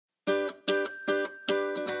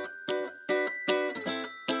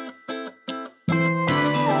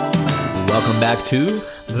welcome back to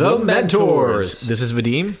The Mentors. This is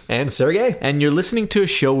Vadim and Sergey, and you're listening to a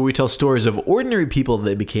show where we tell stories of ordinary people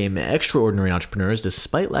that became extraordinary entrepreneurs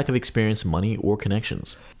despite lack of experience, money, or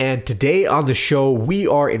connections. And today on the show, we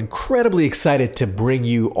are incredibly excited to bring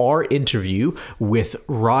you our interview with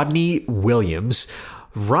Rodney Williams.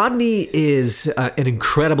 Rodney is an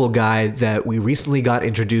incredible guy that we recently got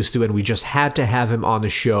introduced to, and we just had to have him on the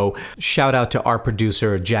show. Shout out to our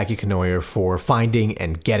producer, Jackie Canoyer, for finding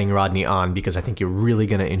and getting Rodney on, because I think you're really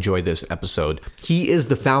going to enjoy this episode. He is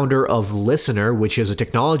the founder of LISNR, which is a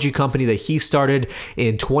technology company that he started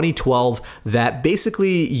in 2012 that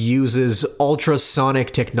basically uses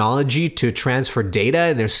ultrasonic technology to transfer data,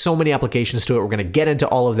 and there's so many applications to it. We're going to get into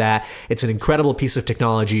all of that. It's an incredible piece of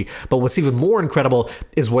technology, but what's even more incredible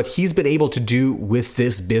is what he's been able to do with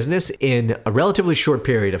this business in a relatively short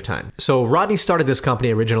period of time. So Rodney started this company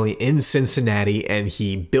originally in Cincinnati, and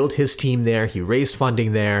he built his team there. He raised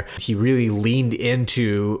funding there. He really leaned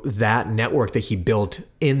into that network that he built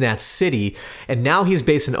in that city. And now he's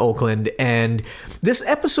based in Oakland. And this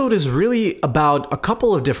episode is really about a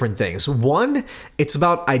couple of different things. One, it's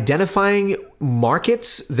about identifying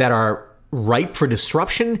markets that are ripe for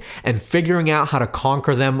disruption and figuring out how to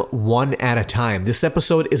conquer them one at a time. This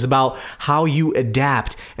episode is about how you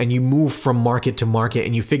adapt and you move from market to market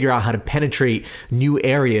and you figure out how to penetrate new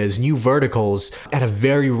areas, new verticals at a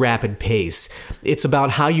very rapid pace. It's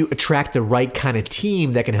about how you attract the right kind of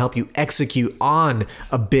team that can help you execute on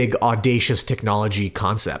a big, audacious technology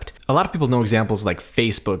concept. A lot of people know examples like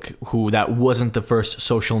Facebook, who that wasn't the first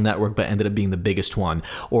social network but ended up being the biggest one,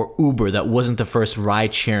 or Uber, that wasn't the first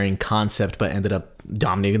ride-sharing concept but ended up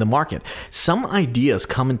dominating the market. Some ideas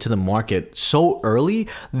come into the market so early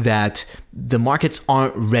that the markets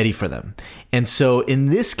aren't ready for them. And so in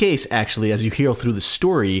this case, actually, as you hear through the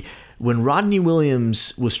story, when Rodney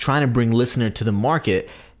Williams was trying to bring LISNR to the market,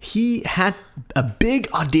 he had a big,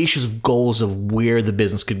 audacious goals of where the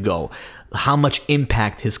business could go, how much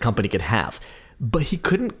impact his company could have. But he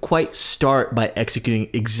couldn't quite start by executing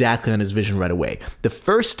exactly on his vision right away. The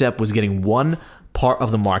first step was getting one part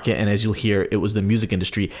of the market, and as you'll hear, it was the music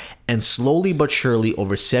industry. And slowly but surely,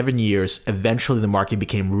 over 7 years, eventually the market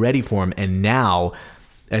became ready for him. And now,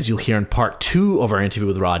 as you'll hear in part 2 of our interview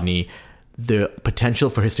with Rodney, the potential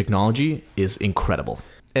for his technology is incredible.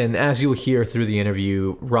 And as you'll hear through the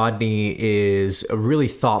interview, Rodney is a really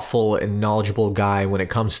thoughtful and knowledgeable guy when it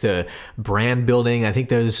comes to brand building. I think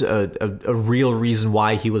there's a real reason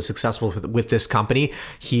why he was successful with this company.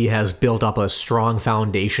 He has built up a strong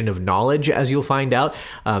foundation of knowledge, as you'll find out,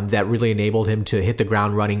 that really enabled him to hit the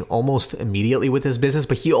ground running almost immediately with his business.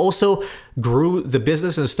 But he also grew the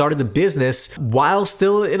business and started the business while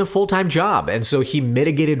still in a full-time job. And so he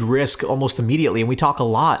mitigated risk almost immediately. And we talk a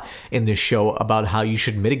lot in this show about how you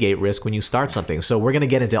should mitigate risk when you start something. So we're going to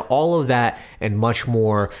get into all of that and much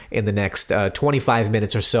more in the next 25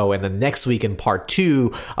 minutes or so, and then next week in part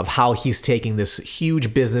 2 of how he's taking this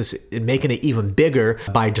huge business and making it even bigger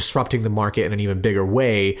by disrupting the market in an even bigger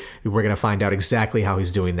way. We're going to find out exactly how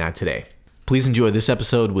he's doing that today. Please enjoy this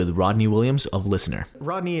episode with Rodney Williams of LISNR.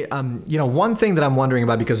 Rodney, one thing that I'm wondering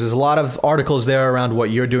about, because there's a lot of articles there around what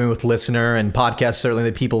you're doing with LISNR and podcasts certainly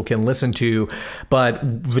that people can listen to, but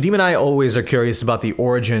Vadim and I always are curious about the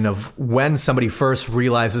origin of when somebody first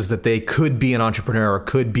realizes that they could be an entrepreneur or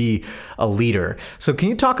could be a leader. So can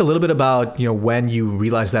you talk a little bit about, when you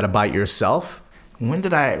realized that about yourself? When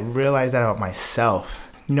did I realize that about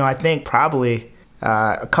myself? I think probably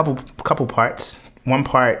a couple parts. One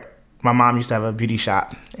part, my mom used to have a beauty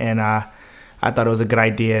shop, and I thought it was a good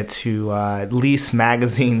idea to lease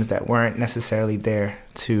magazines that weren't necessarily there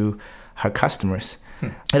to her customers.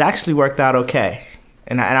 It actually worked out okay.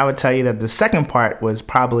 And I would tell you that the second part was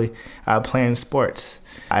probably playing sports.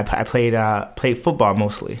 I played football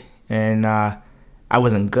mostly, and I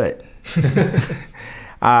wasn't good.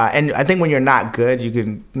 And I think when you're not good, you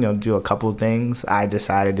can do a couple things. I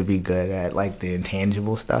decided to be good at like the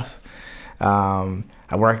intangible stuff.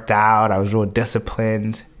 I worked out, I was real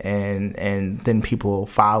disciplined, and then people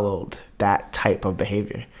followed that type of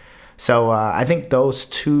behavior. So I think those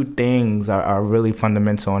two things are really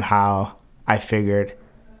fundamental in how I figured,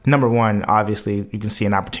 number one, obviously you can see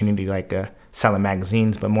an opportunity like selling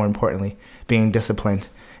magazines, but more importantly, being disciplined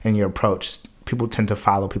in your approach. People tend to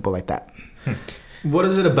follow people like that. What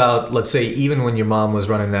is it about, let's say, even when your mom was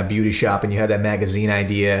running that beauty shop and you had that magazine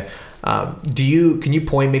idea, can you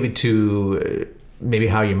point maybe to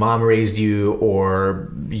how your mom raised you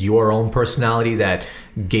or your own personality that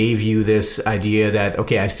gave you this idea that,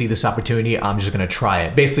 okay, I see this opportunity, I'm just going to try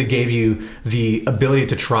it? Basically gave you the ability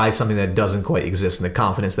to try something that doesn't quite exist and the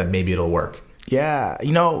confidence that maybe it'll work. Yeah,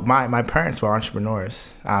 my parents were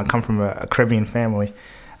entrepreneurs. I come from a Caribbean family.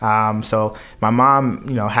 So my mom,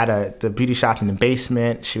 had the beauty shop in the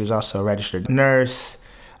basement. She was also a registered nurse.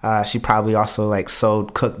 She probably also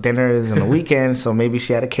sold cooked dinners on the weekend. So maybe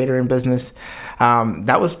she had a catering business.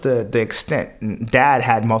 That was the extent. Dad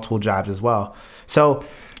had multiple jobs as well. So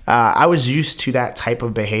I was used to that type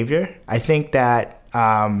of behavior. I think that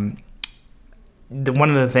one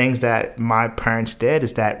of the things that my parents did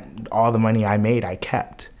is that all the money I made, I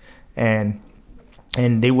kept. And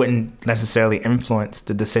they wouldn't necessarily influence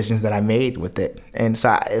the decisions that I made with it. And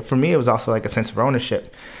so for me, it was also a sense of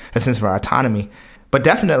ownership, a sense of autonomy. But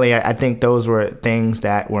definitely, I think those were things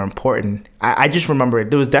that were important. I just remember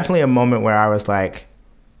there was definitely a moment where I was like,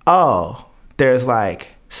 oh, there's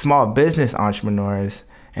small business entrepreneurs,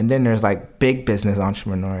 and then there's big business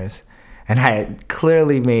entrepreneurs. And I had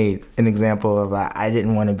clearly made an example of I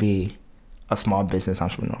didn't want to be a small business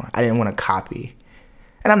entrepreneur. I didn't want to copy.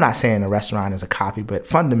 And I'm not saying a restaurant is a copy, but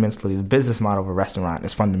fundamentally, the business model of a restaurant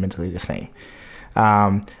is fundamentally the same.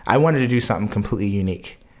 I wanted to do something completely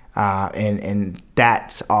unique. And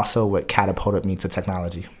that's also what catapulted me to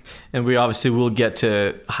technology. And we obviously will get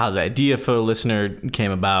to how the idea for a listener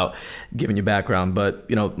came about, giving you background. But,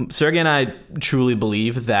 Sergey and I truly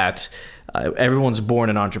believe that everyone's born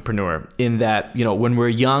an entrepreneur, in that, when we're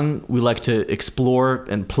young, we like to explore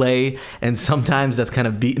and play. And sometimes that's kind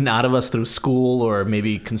of beaten out of us through school, or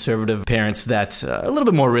maybe conservative parents that a little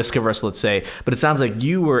bit more risk averse, let's say. But it sounds like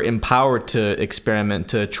you were empowered to experiment,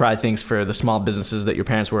 to try things for the small businesses that your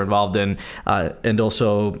parents were involved in, and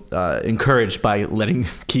also encouraged by letting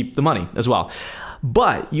keep the money as well.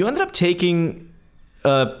 But you ended up taking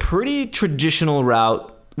a pretty traditional route.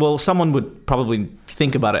 Well, someone would probably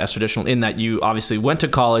think about it as traditional, in that you obviously went to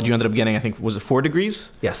college. You ended up getting, I think, was it 4 degrees?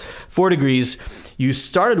 Yes. 4 degrees. You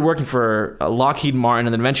started working for Lockheed Martin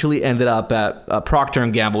and then eventually ended up at Procter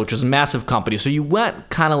 & Gamble, which was a massive company. So you went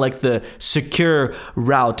kind of the secure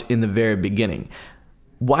route in the very beginning.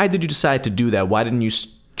 Why did you decide to do that? Why didn't you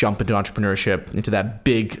jump into entrepreneurship, into that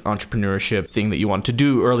big entrepreneurship thing that you wanted to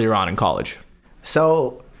do earlier on in college?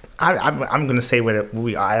 So I'm going to say what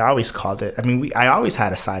I always called it. I mean, I always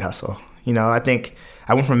had a side hustle. I think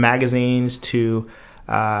I went from magazines to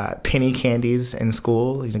penny candies in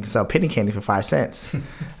school. You can sell penny candy for 5 cents.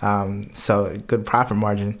 So good profit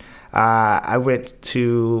margin. I went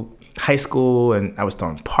to high school and I was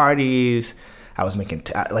throwing parties. I was making,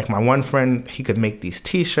 my one friend, he could make these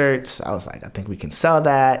T-shirts. I was like, I think we can sell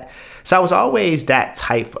that. So I was always that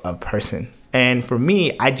type of person. And for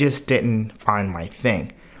me, I just didn't find my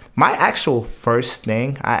thing. My actual first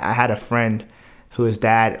thing, I had a friend whose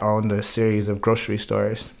dad owned a series of grocery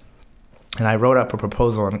stores. And I wrote up a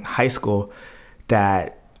proposal in high school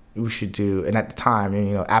that we should do. And at the time,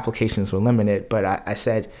 applications were limited. But I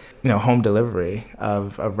said, home delivery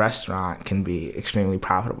of a restaurant can be extremely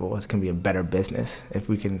profitable. It can be a better business if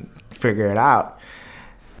we can figure it out.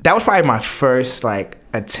 That was probably my first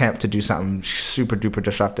attempt to do something super duper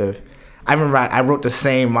disruptive. I remember I wrote the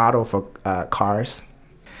same model for cars.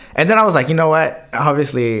 And then I was like, you know what?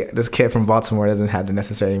 Obviously, this kid from Baltimore doesn't have the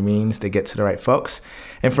necessary means to get to the right folks.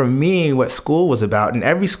 And for me, what school was about, and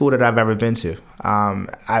every school that I've ever been to,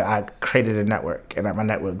 I created a network, and my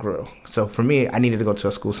network grew. So for me, I needed to go to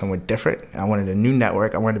a school somewhere different. I wanted a new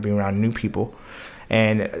network. I wanted to be around new people.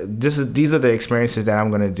 And these are the experiences that I'm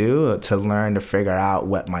going to do to learn to figure out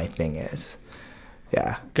what my thing is.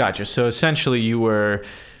 Yeah. Gotcha. So essentially, you were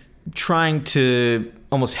trying to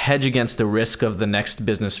almost hedge against the risk of the next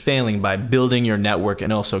business failing by building your network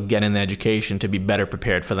and also getting the education to be better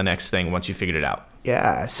prepared for the next thing once you figured it out.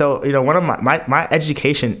 Yeah. So, one of my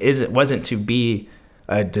education wasn't to be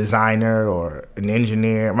a designer or an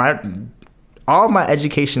engineer. All my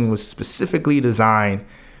education was specifically designed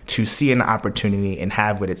to see an opportunity and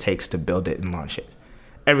have what it takes to build it and launch it.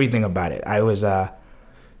 Everything about it. I was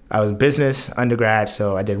business undergrad,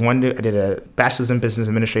 so I did a bachelor's in business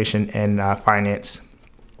administration and finance.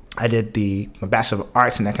 I did my Bachelor of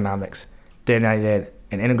Arts in economics. Then I did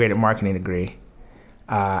an integrated marketing degree.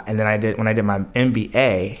 And then when I did my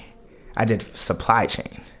MBA, I did supply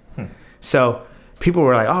chain. So people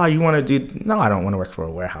were like, oh, you want to do, no, I don't want to work for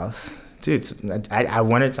a warehouse. Dude, I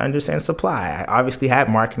wanted to understand supply. I obviously had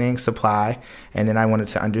marketing, supply, and then I wanted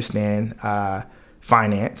to understand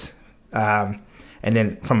finance. And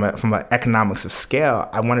then from an economics of scale,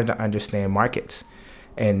 I wanted to understand markets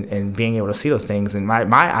and being able to see those things. And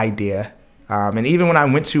my idea, and even when I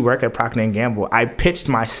went to work at Procter & Gamble, I pitched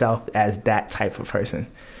myself as that type of person,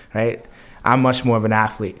 right? I'm much more of an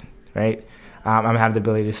athlete, right? I have the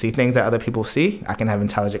ability to see things that other people see. I can have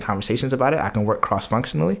intelligent conversations about it. I can work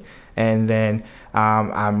cross-functionally. And then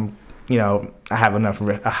I'm I have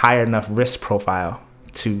a higher enough risk profile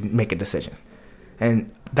to make a decision.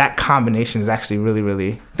 And that combination is actually really,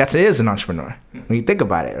 really, it is an entrepreneur. When you think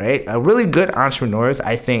about it, right? Really good entrepreneurs,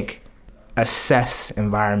 I think, assess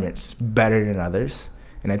environments better than others.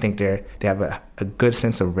 And I think they have a good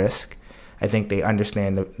sense of risk. I think they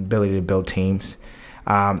understand the ability to build teams.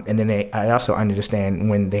 And then I also understand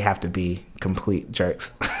when they have to be complete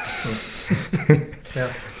jerks.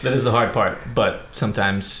 Yeah, that is the hard part. But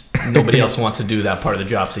sometimes nobody else wants to do that part of the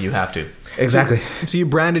job, so you have to. Exactly. So you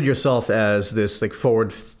branded yourself as this like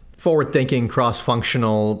forward-thinking,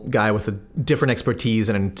 cross-functional guy with a different expertise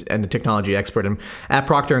and a technology expert. And at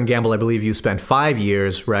Procter & Gamble, I believe you spent 5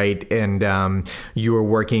 years, right? And you were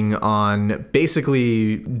working on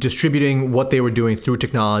basically distributing what they were doing through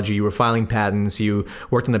technology. You were filing patents. You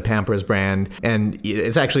worked in the Pampers brand. And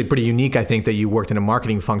it's actually pretty unique, I think, that you worked in a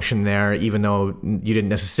marketing function there, even though you didn't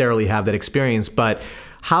necessarily have that experience. But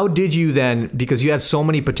how did you then, because you had so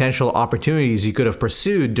many potential opportunities you could have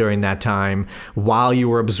pursued during that time while you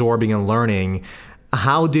were absorbing and learning,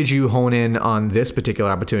 how did you hone in on this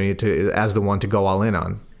particular opportunity as the one to go all in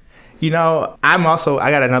on? I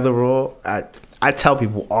got another rule. I tell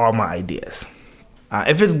people all my ideas.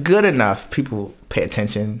 If it's good enough, people pay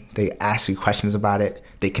attention. They ask you questions about it.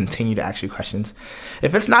 They continue to ask you questions.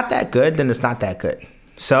 If it's not that good, then it's not that good.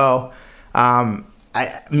 So,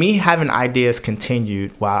 me having ideas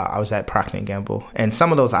continued while I was at Procter & Gamble, and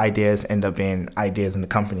some of those ideas end up being ideas in the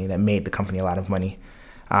company that made the company a lot of money.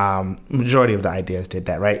 Majority of the ideas did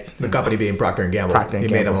that, right? The company being Procter & Gamble. Procter &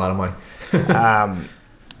 Gamble. Made them a lot of money.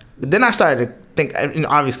 Then I started to think,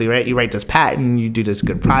 obviously, right? You write this patent, you do this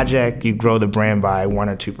good project, you grow the brand by 1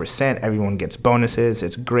 or 2%, everyone gets bonuses,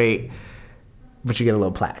 it's great, but you get a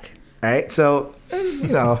little plaque, right? So,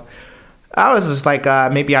 I was just like,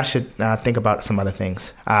 maybe I should think about some other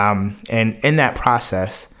things. And in that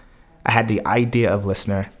process, I had the idea of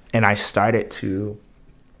LISNR, and I started to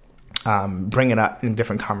bring it up in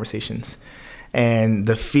different conversations. And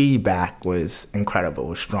the feedback was incredible,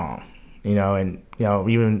 was strong.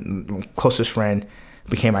 Even my closest friend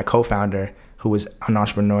became my co-founder, who was an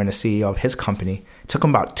entrepreneur and the CEO of his company. It took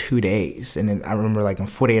him about 2 days. And then I remember in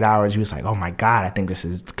 48 hours, he was like, oh my God, I think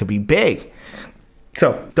this could be big.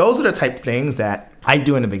 So those are the type of things that I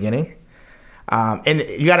do in the beginning. And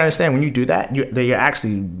you got to understand, when you do that, you're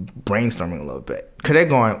actually brainstorming a little bit. Because they're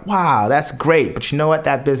going, wow, that's great. But you know what?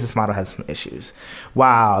 That business model has some issues.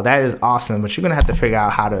 Wow, that is awesome. But you're going to have to figure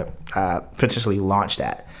out how to potentially launch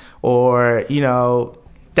that. Or,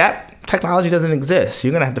 that technology doesn't exist.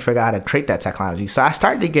 You're going to have to figure out how to create that technology. So I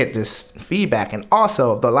started to get this feedback. And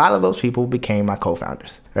also, a lot of those people became my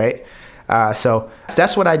co-founders, right? So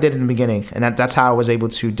that's what I did in the beginning, and that's how I was able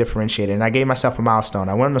to differentiate it. And I gave myself a milestone.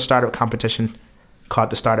 I went on a startup competition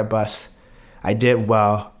called the Startup Bus. I did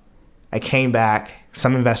well. I came back.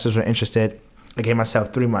 Some investors were interested. I gave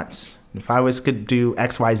myself 3 months. If I could do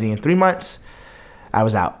XYZ in 3 months, I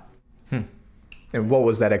was out. And what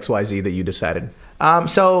was that XYZ that you decided?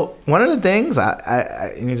 So one of the things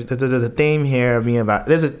there's a theme here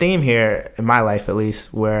there's a theme here in my life, at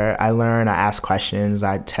least, where I learn, I ask questions,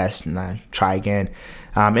 I test, and I try again.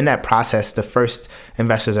 In that process, the first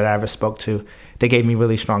investors that I ever spoke to, they gave me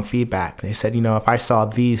really strong feedback. They said, if I saw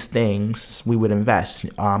these things, we would invest.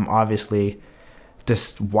 Obviously,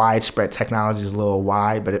 this widespread technology is a little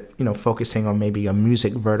wide, but focusing on maybe a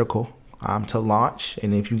music vertical to launch,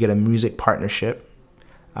 and if you get a music partnership,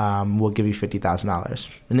 we'll give you $50,000.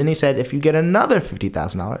 And then he said, if you get another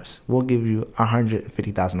 $50,000, we'll give you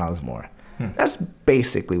 $150,000 more. That's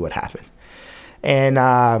basically what happened. And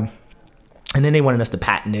then they wanted us to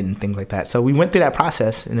patent it and things like that. So we went through that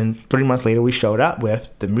process, and then 3 months later, we showed up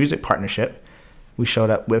with the music partnership. We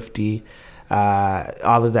showed up with the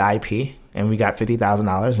all of the IP, and we got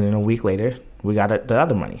 $50,000. And then a week later, we got the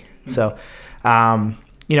other money. So,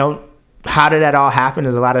 how did that all happen?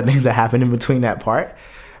 There's a lot of things that happened in between that part.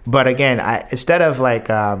 But again, instead of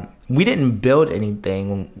we didn't build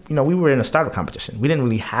anything. We were in a startup competition. We didn't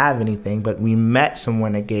really have anything, but we met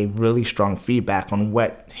someone that gave really strong feedback on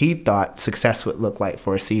what he thought success would look like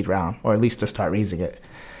for a seed round, or at least to start raising it.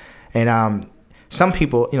 And some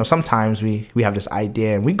people, sometimes we have this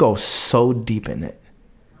idea and we go so deep in it.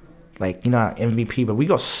 MVP, but we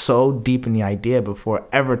go so deep in the idea before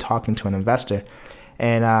ever talking to an investor.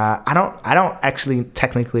 And I don't actually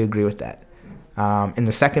technically agree with that. In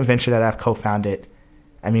the second venture that I've co-founded,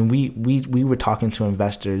 we were talking to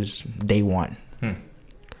investors day one.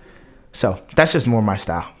 So that's just more my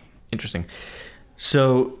style. Interesting.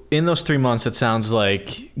 So in those 3 months, it sounds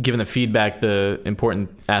like, given the feedback, the important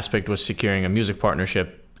aspect was securing a music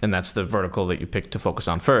partnership, and that's the vertical that you picked to focus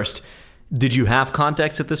on first. Did you have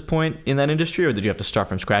contacts at this point in that industry, or did you have to start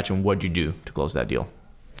from scratch, and what did you do to close that deal?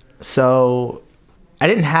 So I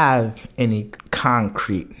didn't have any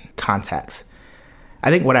concrete contacts. I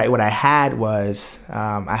think what I had was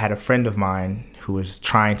I had a friend of mine who was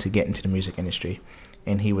trying to get into the music industry,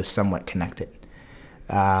 and he was somewhat connected.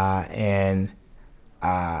 And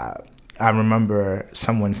I remember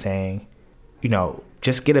someone saying,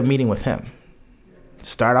 just get a meeting with him.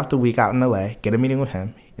 Start off the week out in LA, get a meeting with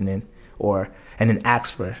him, and then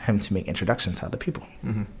ask for him to make introductions to other people.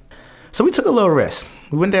 Mm-hmm. So we took a little risk.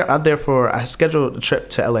 We went I scheduled a trip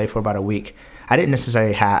to LA for about a week. I didn't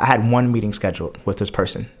necessarily I had one meeting scheduled with this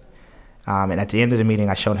person. And at the end of the meeting,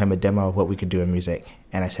 I showed him a demo of what we could do in music.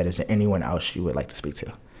 And I said, is there anyone else you would like to speak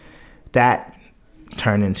to? That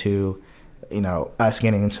turned into, us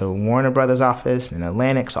getting into Warner Brothers' office and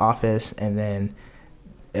Atlantic's office. And then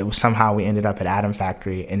it was somehow we ended up at Adam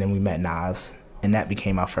Factory, and then we met Nas. And that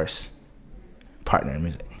became our first partner in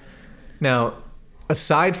music. Now,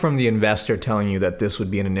 aside from the investor telling you that this would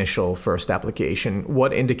be an initial first application,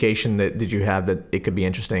 what indication did you have that it could be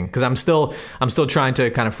interesting? Because I'm still trying to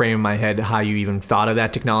kind of frame in my head how you even thought of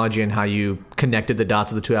that technology and how you connected the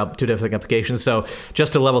dots of the two different applications. So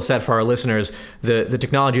just to level set for our listeners, the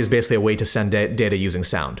technology is basically a way to send data using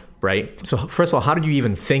sound, right? So first of all, how did you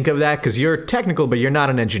even think of that? Because you're technical, but you're not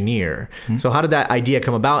an engineer. Mm-hmm. So how did that idea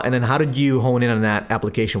come about? And then how did you hone in on that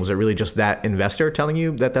application? Was it really just that investor telling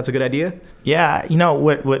you that that's a good idea? Yeah,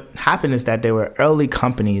 what happened is that there were early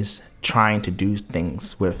companies trying to do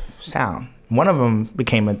things with sound. One of them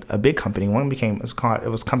became a big company. It was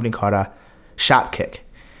a company called Shopkick.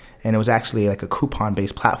 And it was actually like a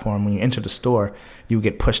coupon-based platform. When you enter the store, you would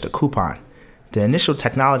get pushed a coupon. The initial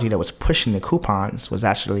technology that was pushing the coupons was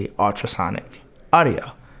actually ultrasonic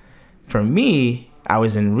audio. For me, I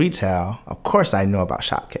was in retail. Of course, I know about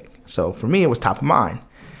Shopkick. So for me, it was top of mind.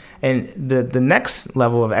 And the next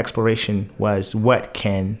level of exploration was, what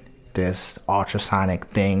can this ultrasonic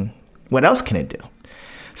thing, what else can it do?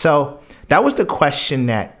 So that was the question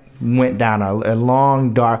that went down a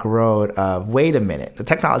long, dark road of, wait a minute, the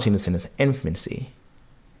technology is in its infancy.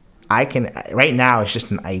 Right now, it's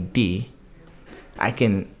just an ID.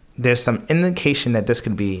 There's some indication that this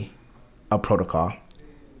could be a protocol.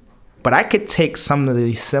 But I could take some of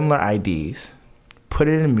these similar IDs, put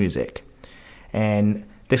it in music, and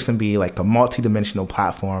this can be like a multi-dimensional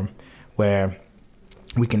platform where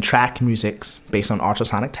we can track music based on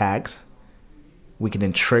ultrasonic tags. We can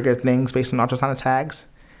then trigger things based on ultrasonic tags.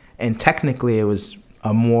 And technically, it was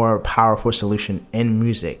a more powerful solution in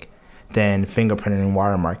music than fingerprinting and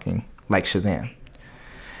watermarking like Shazam.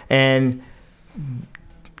 And,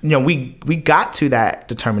 we got to that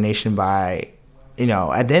determination by,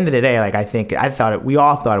 at the end of the day, we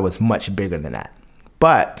all thought it was much bigger than that.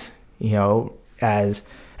 But, as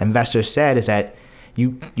investors said, is that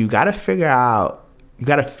you got to figure out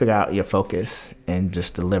your focus and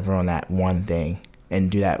just deliver on that one thing and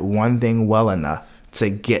do that one thing well enough to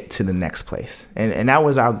get to the next place. And that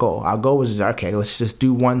was our goal. Our goal was just, okay, let's just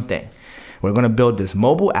do one thing. We're going to build this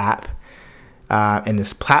mobile app and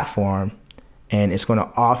this platform, and it's going to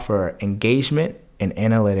offer engagement and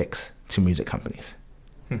analytics to music companies.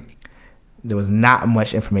 There was not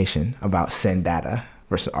much information about send data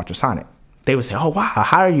versus ultrasonic. They would say, oh, wow,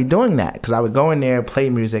 how are you doing that? Because I would go in there, play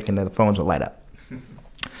music, and the phones would light up.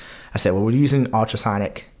 I said, well, we're using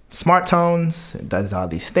ultrasonic smart tones. It does all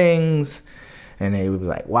these things. And they would be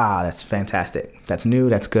like, wow, that's fantastic. That's new.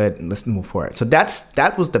 That's good. Let's move forward. So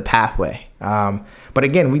that was the pathway. But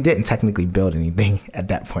again, we didn't technically build anything at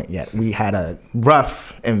that point yet. We had a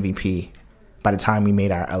rough MVP by the time we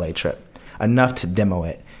made our LA trip, enough to demo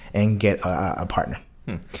it and get a partner.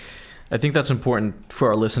 I think that's important for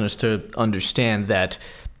our listeners to understand, that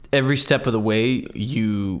every step of the way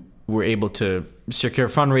you were able to secure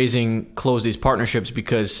fundraising, close these partnerships,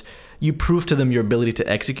 because you proved to them your ability to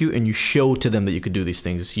execute, and you showed to them that you could do these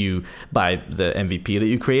things. By the MVP that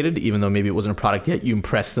you created, even though maybe it wasn't a product yet, you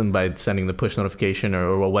impressed them by sending the push notification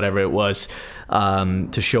or whatever it was,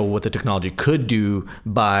 to show what the technology could do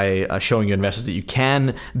by showing your investors that you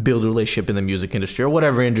can build a relationship in the music industry or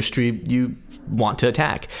whatever industry you want to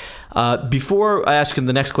attack. Before I ask you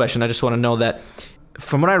the next question, I just want to know that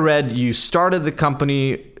from what I read, you started the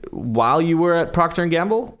company while you were at Procter &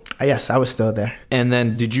 Gamble? Yes, I was still there. And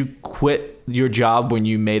then did you quit your job when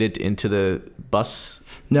you made it into the bus?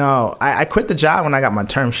 No, I quit the job when I got my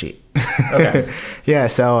term sheet. Okay. Yeah,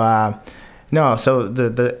 so so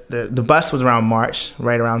the bus was around March,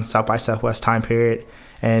 right around South by Southwest time period.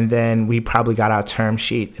 And then we probably got our term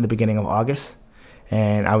sheet in the beginning of August.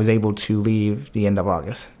 And I was able to leave the end of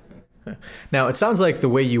August. Now, it sounds like the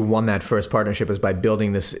way you won that first partnership is by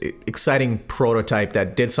building this exciting prototype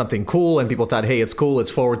that did something cool and people thought, hey, it's cool, it's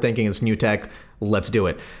forward thinking, it's new tech, let's do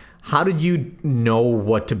it. How did you know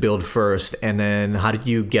what to build first? And then how did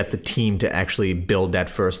you get the team to actually build that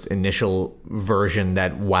first initial version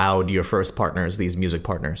that wowed your first partners, these music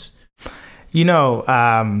partners? You know,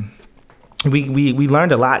 we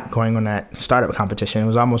learned a lot going on that startup competition. It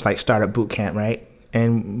was almost like startup boot camp, right?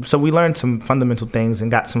 And so we learned some fundamental things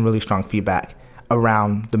and got some really strong feedback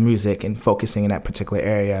around the music and focusing in that particular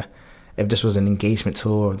area. If this was an engagement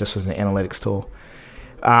tool or if this was an analytics tool.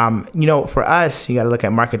 You know, for us, you got to look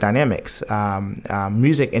at market dynamics.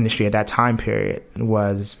 Music industry at that time period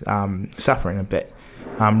was suffering a bit.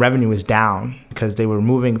 Revenue was down because they were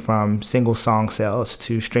moving from single song sales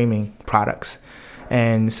to streaming products.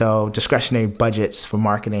 And so discretionary budgets for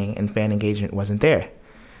marketing and fan engagement wasn't there.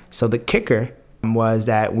 So the kicker was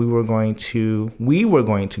that we were going to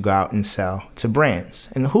go out and sell to brands.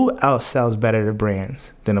 And who else sells better to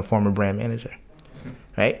brands than a former brand manager,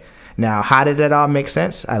 right? Now, how did that all make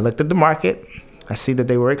sense? I looked at the market. I see that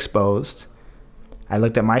they were exposed. I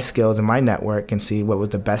looked at my skills and my network and see what was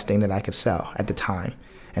the best thing that I could sell at the time.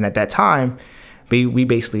 And at that time, we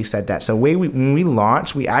basically said that. So when we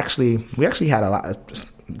launched, we actually had a lot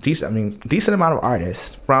of decent amount of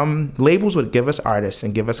artists. From labels would give us artists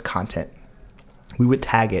and give us content. We would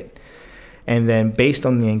tag it, and then based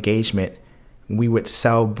on the engagement, we would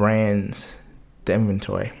sell brands the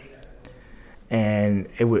inventory. And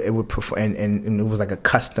it would perform, and it was like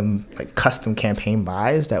custom campaign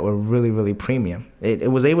buys that were really, really premium.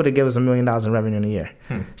 It was able to give us $1 million in revenue in a year.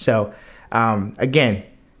 So again,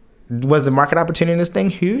 was the market opportunity in this thing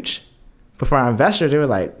huge? But for our investors, they were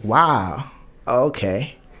like, wow,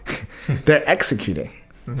 okay. They're executing.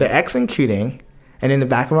 They're executing, and in the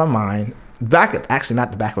back of our mind, actually not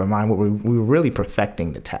the back of our mind, we were really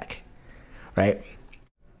perfecting the tech, right?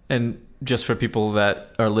 And just for people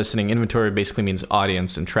that are listening, inventory basically means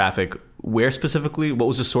audience and traffic. Where specifically, what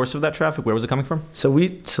was the source of that traffic? Where was it coming from?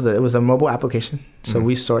 It was a mobile application. So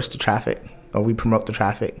we sourced the traffic, or we promote the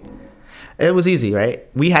traffic. It was easy, right?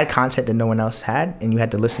 We had content that no one else had, and you had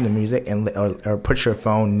to listen to music or put your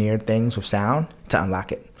phone near things with sound to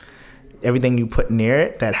unlock it. Everything you put near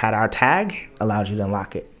it that had our tag allowed you to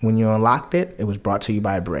unlock it. When you unlocked it, it was brought to you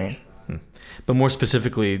by a brand. But more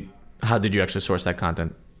specifically, how did you actually source that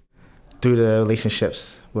content? Through the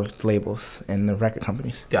relationships with labels and the record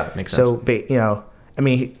companies. Got it. Makes sense. So, you know, I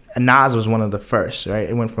mean, Nas was one of the first, right?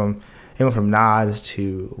 It went from Nas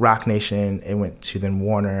to Rock Nation. It went to then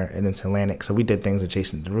Warner and then to Atlantic. So we did things with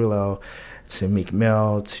Jason Derulo, to Meek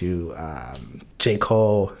Mill, to J.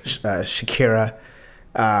 Cole, Shakira.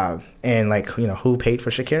 And like, you know, who paid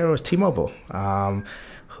for Shakira was T-Mobile. I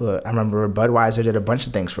remember Budweiser did a bunch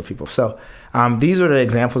of things for people. So these were the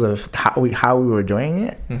examples of how we were doing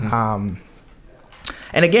it.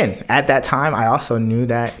 And again, at that time, I also knew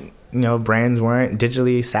that, you know, brands weren't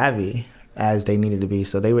digitally savvy as they needed to be.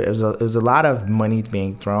 So it was a lot of money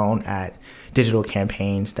being thrown at digital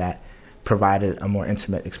campaigns that provided a more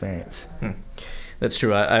intimate experience. That's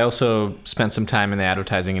true. I also spent some time in the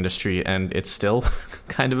advertising industry, and it's still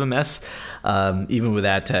kind of a mess. Even with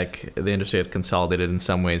ad tech, the industry had consolidated in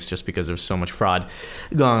some ways just because there's so much fraud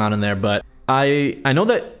going on in there. But I know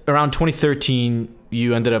that around 2013,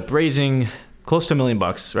 you ended up raising close to $1 million,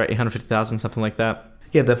 right? $850,000, something like that.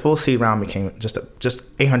 Yeah, the full seed round became just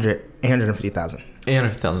 $850,000.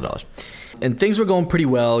 $850,000. And things were going pretty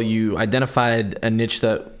well. You identified a niche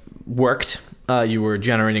that worked. You were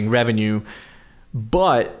generating revenue.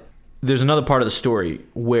 But there's another part of the story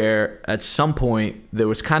where at some point there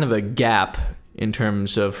was kind of a gap in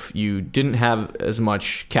terms of you didn't have as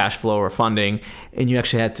much cash flow or funding, and you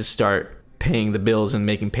actually had to start paying the bills and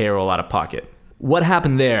making payroll out of pocket. What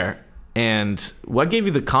happened there, and what gave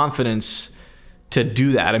you the confidence to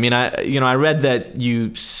do that? I mean, I read that you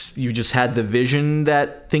just had the vision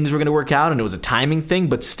that things were going to work out, and it was a timing thing,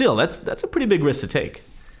 but still, that's a pretty big risk to take.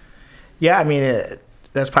 Yeah, I mean,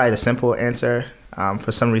 that's probably the simple answer.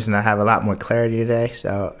 For some reason, I have a lot more clarity today,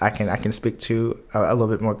 so I can speak to a little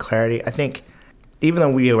bit more clarity. I think even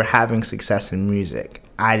though we were having success in music,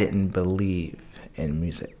 I didn't believe in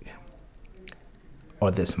music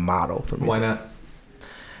or this model for music. Why not?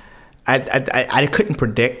 I couldn't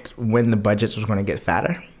predict when the budgets was going to get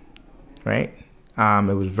fatter, right?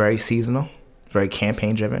 It was very seasonal, very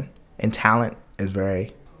campaign driven, and talent is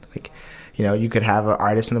very, like, you know, you could have an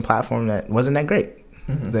artist in the platform that wasn't that great,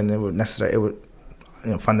 then it would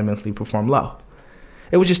fundamentally perform low.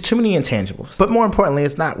 It was just too many intangibles. But more importantly,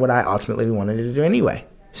 it's not what I ultimately wanted to do anyway.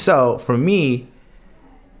 So for me,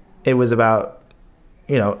 it was about,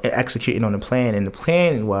 executing on the plan. And the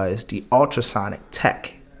plan was the ultrasonic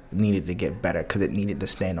tech needed to get better because it needed to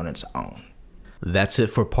stand on its own. That's it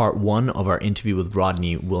for part 1 of our interview with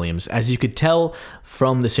Rodney Williams. As you could tell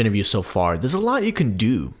from this interview so far, there's a lot you can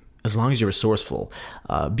do as long as you're resourceful,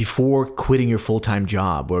 before quitting your full-time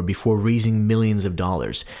job or before raising millions of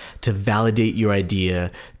dollars, to validate your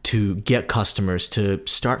idea, to get customers, to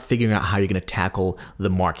start figuring out how you're going to tackle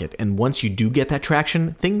the market. And once you do get that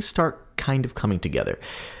traction, things start kind of coming together.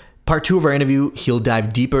 Part 2 of our interview, he'll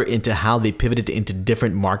dive deeper into how they pivoted into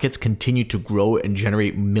different markets, continue to grow and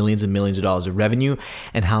generate millions and millions of dollars of revenue,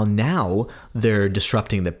 and how now they're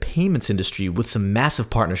disrupting the payments industry with some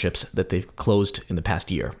massive partnerships that they've closed in the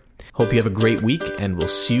past year. Hope you have a great week, and we'll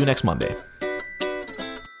see you next Monday.